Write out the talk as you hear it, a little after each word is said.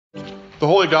The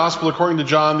Holy Gospel according to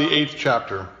John, the 8th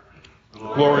chapter.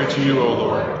 Glory to you, O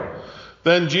Lord.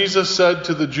 Then Jesus said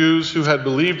to the Jews who had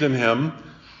believed in him,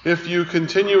 "If you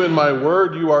continue in my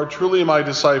word, you are truly my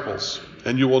disciples,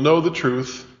 and you will know the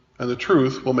truth, and the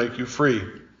truth will make you free."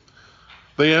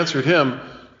 They answered him,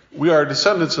 "We are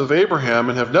descendants of Abraham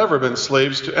and have never been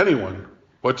slaves to anyone.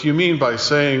 What do you mean by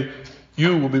saying,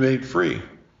 'You will be made free'?"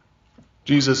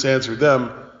 Jesus answered them,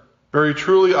 "Very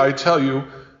truly I tell you,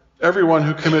 everyone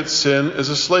who commits sin is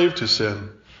a slave to sin.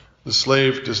 The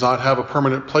slave does not have a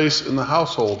permanent place in the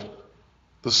household.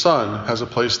 The Son has a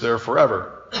place there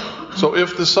forever. So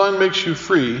if the Son makes you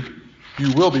free,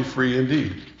 you will be free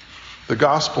indeed." The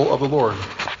Gospel of the Lord.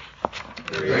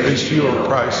 Praise to you, O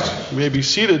Christ. You may be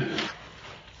seated.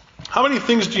 How many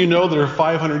things do you know that are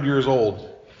 500 years old?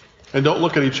 And don't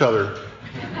look at each other.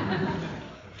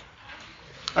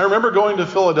 I remember going to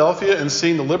Philadelphia and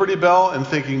seeing the Liberty Bell and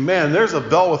thinking, man, there's a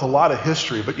bell with a lot of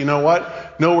history, but you know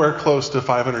what? Nowhere close to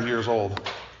 500 years old.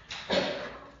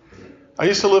 I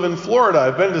used to live in Florida.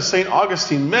 I've been to St.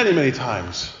 Augustine many, many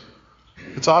times.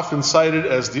 It's often cited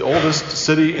as the oldest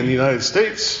city in the United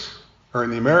States or in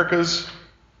the Americas,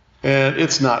 and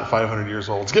it's not 500 years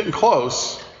old. It's getting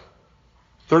close.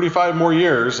 35 more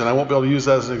years, and I won't be able to use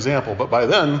that as an example, but by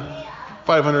then,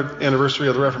 500th anniversary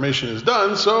of the Reformation is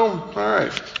done, so all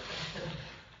right.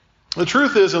 The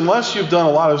truth is, unless you've done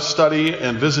a lot of study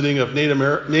and visiting of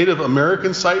Native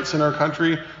American sites in our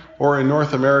country or in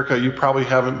North America, you probably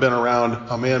haven't been around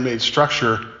a man-made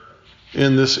structure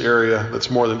in this area that's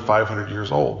more than 500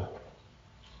 years old.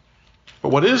 But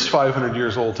what is 500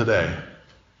 years old today?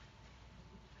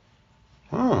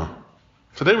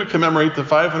 Today we commemorate the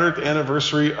 500th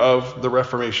anniversary of the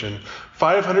Reformation.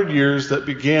 500 years that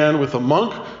began with a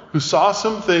monk who saw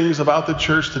some things about the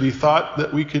church that he thought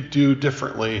that we could do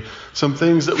differently, some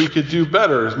things that we could do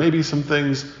better, maybe some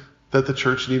things that the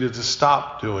church needed to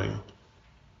stop doing.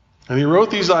 And he wrote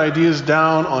these ideas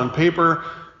down on paper,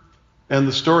 and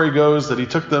the story goes that he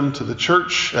took them to the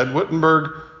church at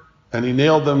Wittenberg and he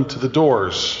nailed them to the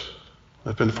doors.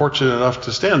 I've been fortunate enough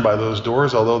to stand by those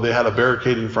doors, although they had a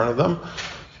barricade in front of them.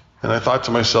 And I thought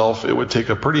to myself, it would take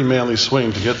a pretty manly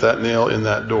swing to get that nail in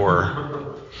that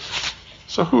door.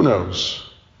 So who knows?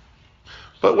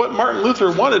 But what Martin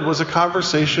Luther wanted was a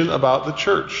conversation about the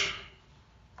church.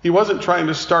 He wasn't trying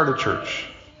to start a church.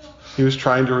 He was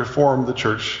trying to reform the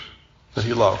church that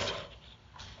he loved.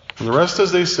 And the rest,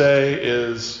 as they say,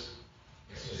 is...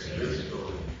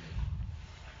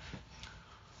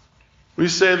 We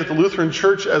say that the Lutheran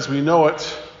Church as we know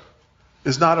it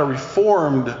is not a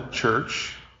reformed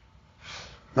church,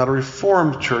 not a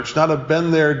reformed church, not a been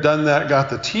there, done that,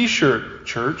 got the t-shirt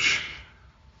church,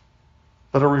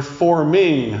 but a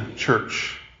reforming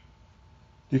church.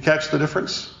 You catch the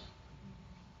difference?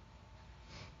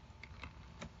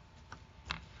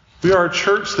 We are a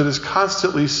church that is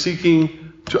constantly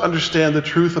seeking to understand the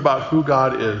truth about who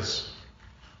God is.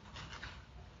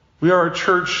 We are a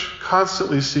church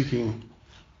constantly seeking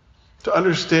to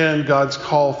understand God's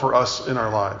call for us in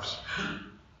our lives.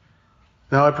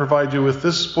 Now I provide you with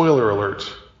this spoiler alert.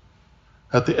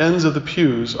 At the ends of the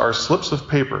pews are slips of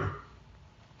paper.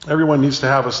 Everyone needs to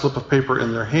have a slip of paper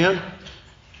in their hand.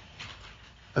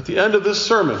 At the end of this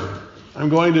sermon, I'm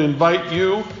going to invite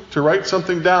you to write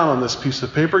something down on this piece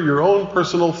of paper, your own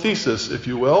personal thesis, if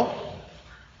you will,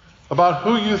 about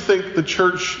who you think the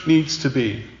church needs to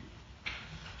be.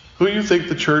 Who you think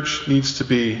the church needs to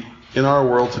be in our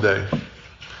world today.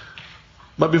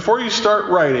 But before you start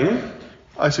writing,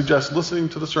 I suggest listening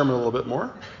to the sermon a little bit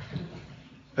more.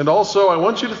 And also, I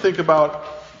want you to think about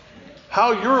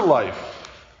how your life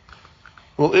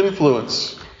will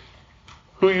influence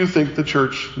who you think the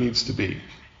church needs to be.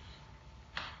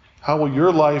 How will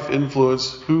your life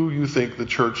influence who you think the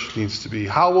church needs to be?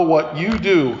 How will what you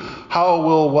do, how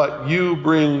will what you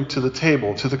bring to the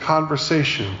table, to the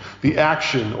conversation, the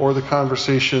action or the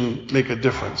conversation make a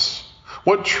difference?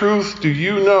 What truth do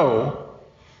you know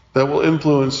that will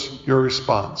influence your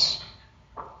response?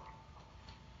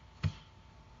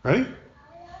 Ready?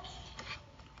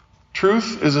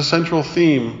 Truth is a central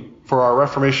theme for our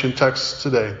Reformation texts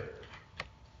today.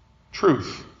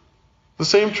 Truth. The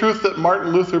same truth that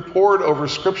Martin Luther poured over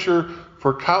Scripture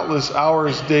for countless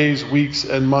hours, days, weeks,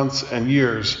 and months and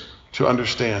years to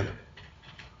understand.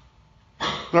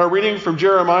 In our reading from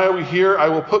Jeremiah, we hear, "I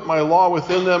will put my law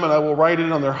within them, and I will write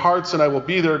it on their hearts, and I will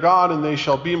be their God, and they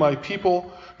shall be my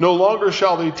people. No longer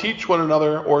shall they teach one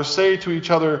another, or say to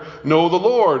each other, 'Know the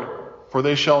Lord,' for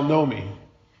they shall know me.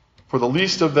 For the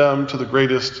least of them to the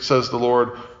greatest, says the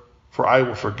Lord, for I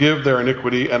will forgive their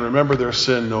iniquity and remember their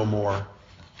sin no more."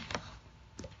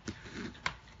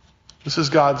 This is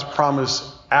God's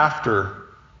promise after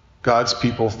God's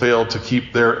people failed to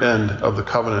keep their end of the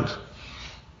covenant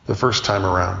the first time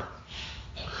around.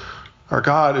 Our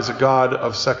God is a God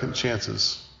of second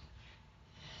chances.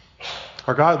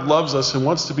 Our God loves us and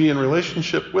wants to be in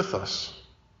relationship with us.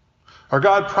 Our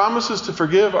God promises to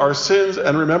forgive our sins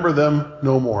and remember them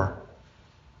no more.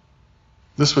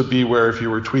 This would be where, if you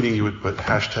were tweeting, you would put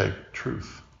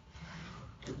 #truth.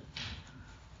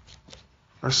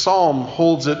 Our psalm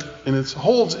holds in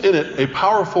it a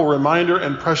powerful reminder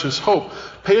and precious hope.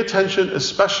 Pay attention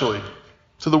especially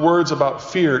to the words about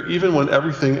fear, even when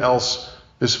everything else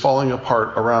is falling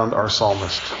apart around our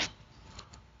psalmist.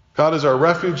 God is our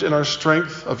refuge and our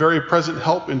strength, a very present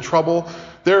help in trouble.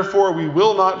 Therefore we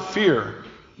will not fear,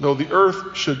 though the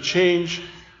earth should change,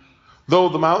 though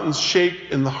the mountains shake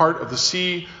in the heart of the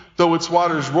sea, though its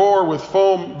waters roar with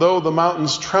foam, though the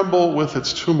mountains tremble with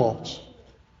its tumult.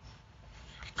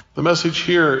 The message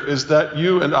here is that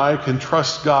you and I can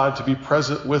trust God to be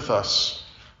present with us,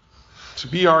 to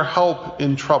be our help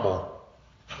in trouble,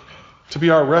 to be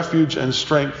our refuge and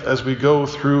strength as we go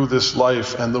through this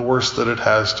life and the worst that it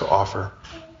has to offer.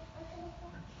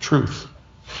 Truth.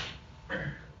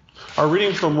 Our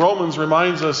reading from Romans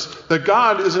reminds us that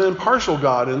God is an impartial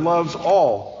God and loves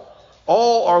all.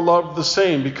 All are loved the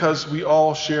same because we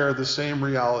all share the same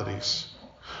realities.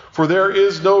 For there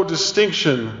is no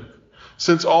distinction,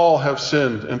 since all have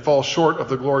sinned and fall short of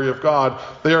the glory of God.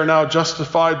 They are now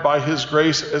justified by his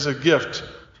grace as a gift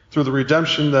through the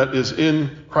redemption that is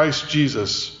in Christ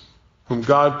Jesus, whom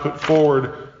God put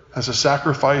forward as a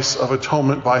sacrifice of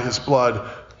atonement by his blood,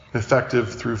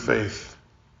 effective through faith.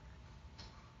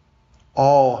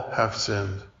 All have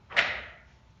sinned.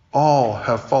 All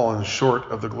have fallen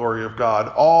short of the glory of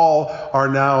God. All are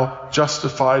now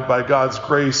justified by God's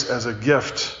grace as a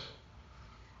gift.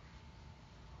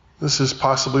 This is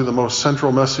possibly the most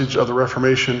central message of the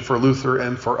Reformation for Luther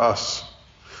and for us.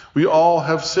 We all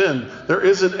have sinned. There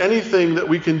isn't anything that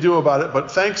we can do about it,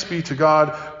 but thanks be to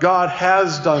God, God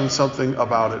has done something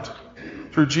about it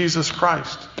through Jesus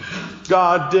Christ.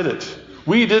 God did it.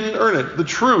 We didn't earn it. The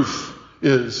truth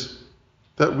is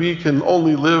that we can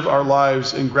only live our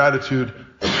lives in gratitude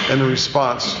and in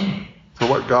response for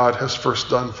what God has first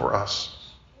done for us.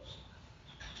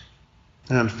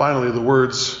 And finally, the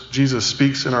words Jesus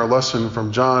speaks in our lesson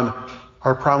from John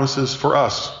are promises for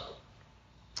us.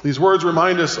 These words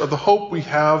remind us of the hope we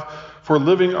have for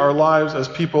living our lives as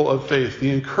people of faith,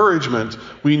 the encouragement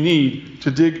we need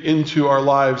to dig into our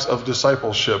lives of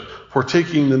discipleship, for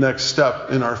taking the next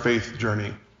step in our faith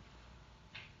journey.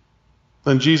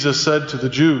 Then Jesus said to the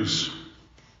Jews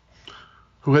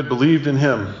who had believed in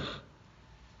him,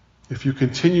 "If you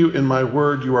continue in my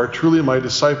word, you are truly my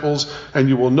disciples, and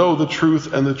you will know the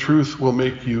truth, and the truth will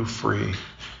make you free."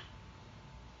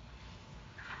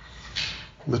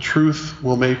 The truth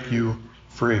will make you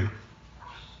free.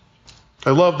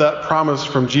 I love that promise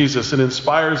from Jesus. It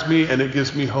inspires me and it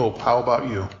gives me hope. How about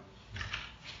you?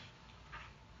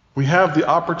 We have the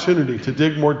opportunity to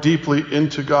dig more deeply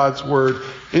into God's word,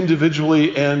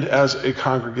 individually and as a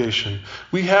congregation.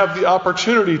 We have the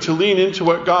opportunity to lean into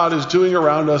what God is doing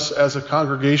around us as a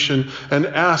congregation and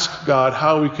ask God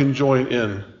how we can join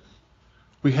in.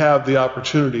 We have the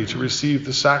opportunity to receive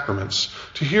the sacraments,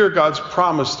 to hear God's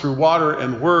promise through water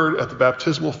and word at the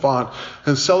baptismal font,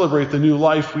 and celebrate the new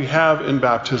life we have in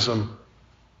baptism.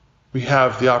 We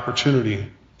have the opportunity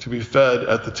to be fed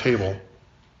at the table,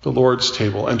 the Lord's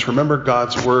table, and to remember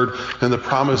God's word and the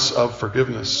promise of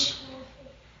forgiveness.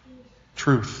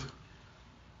 Truth.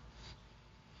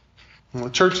 Well, the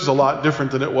church is a lot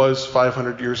different than it was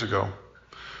 500 years ago.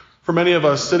 For many of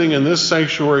us sitting in this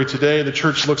sanctuary today, the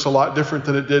church looks a lot different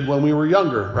than it did when we were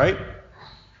younger, right?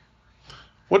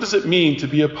 What does it mean to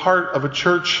be a part of a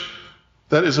church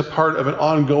that is a part of an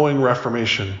ongoing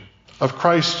reformation of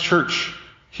Christ's church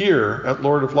here at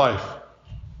Lord of Life?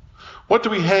 What do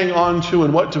we hang on to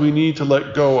and what do we need to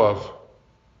let go of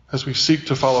as we seek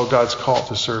to follow God's call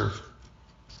to serve?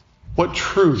 What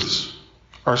truths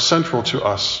are central to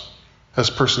us as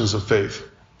persons of faith?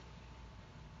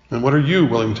 And what are you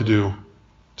willing to do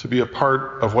to be a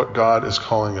part of what God is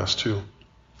calling us to?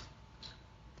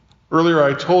 Earlier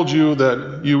I told you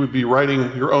that you would be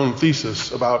writing your own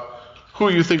thesis about who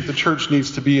you think the church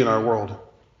needs to be in our world.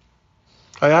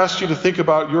 I asked you to think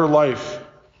about your life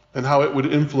and how it would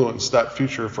influence that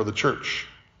future for the church.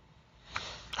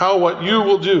 How what you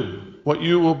will do, what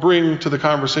you will bring to the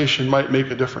conversation might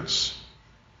make a difference.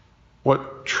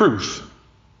 What truth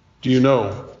do you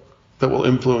know that will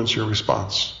influence your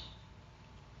response?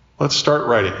 Let's start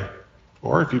writing,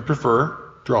 or if you prefer,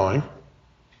 drawing.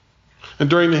 And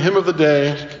during the hymn of the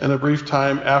day and a brief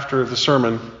time after the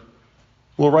sermon,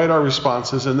 We'll write our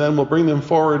responses, and then we'll bring them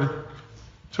forward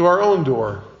to our own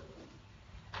door.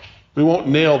 We won't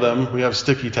nail them. We have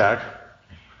sticky tack.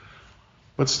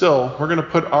 But still, we're going to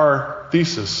put our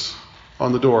thesis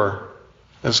on the door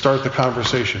and start the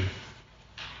conversation.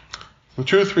 The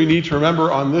truth we need to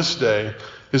remember on this day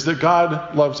is that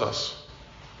God loves us.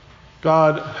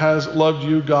 God has loved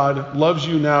you. God loves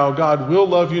you now. God will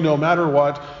love you no matter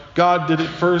what. God did it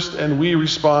first, and we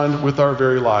respond with our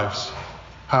very lives.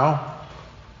 How?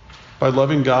 By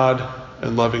loving God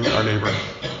and loving our neighbor.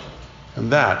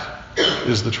 And that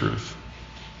is the truth.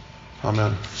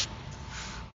 Amen.